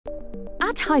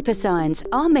At Hyperscience,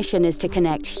 our mission is to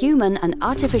connect human and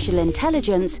artificial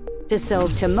intelligence to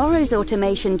solve tomorrow's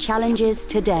automation challenges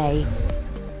today.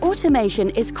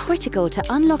 Automation is critical to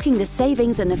unlocking the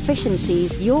savings and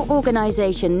efficiencies your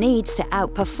organization needs to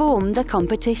outperform the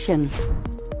competition.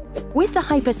 With the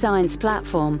Hyperscience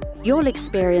platform, you'll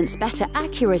experience better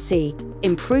accuracy,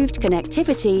 improved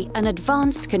connectivity, and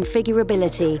advanced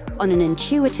configurability on an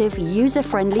intuitive,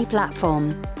 user-friendly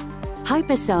platform.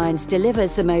 Hyperscience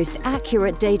delivers the most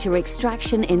accurate data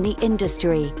extraction in the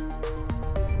industry.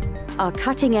 Our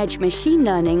cutting-edge machine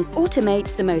learning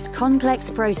automates the most complex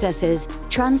processes,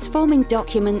 transforming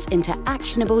documents into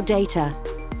actionable data.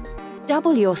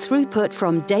 Double your throughput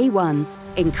from day one,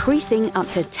 increasing up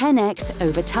to 10x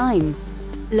over time.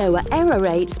 Lower error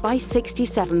rates by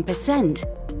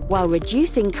 67%, while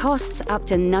reducing costs up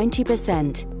to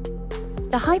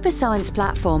 90%. The Hyperscience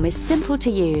platform is simple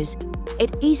to use.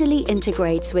 It easily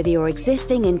integrates with your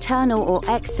existing internal or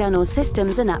external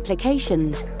systems and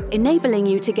applications, enabling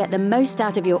you to get the most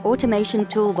out of your automation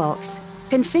toolbox.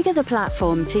 Configure the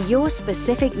platform to your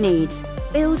specific needs.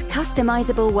 Build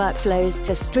customizable workflows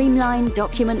to streamline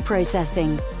document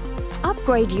processing.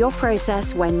 Upgrade your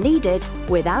process when needed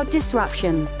without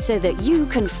disruption so that you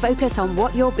can focus on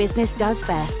what your business does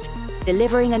best,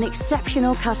 delivering an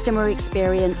exceptional customer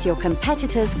experience your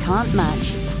competitors can't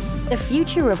match. The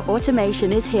future of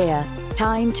automation is here.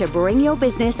 Time to bring your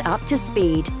business up to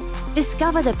speed.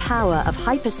 Discover the power of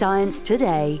Hyperscience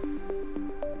today.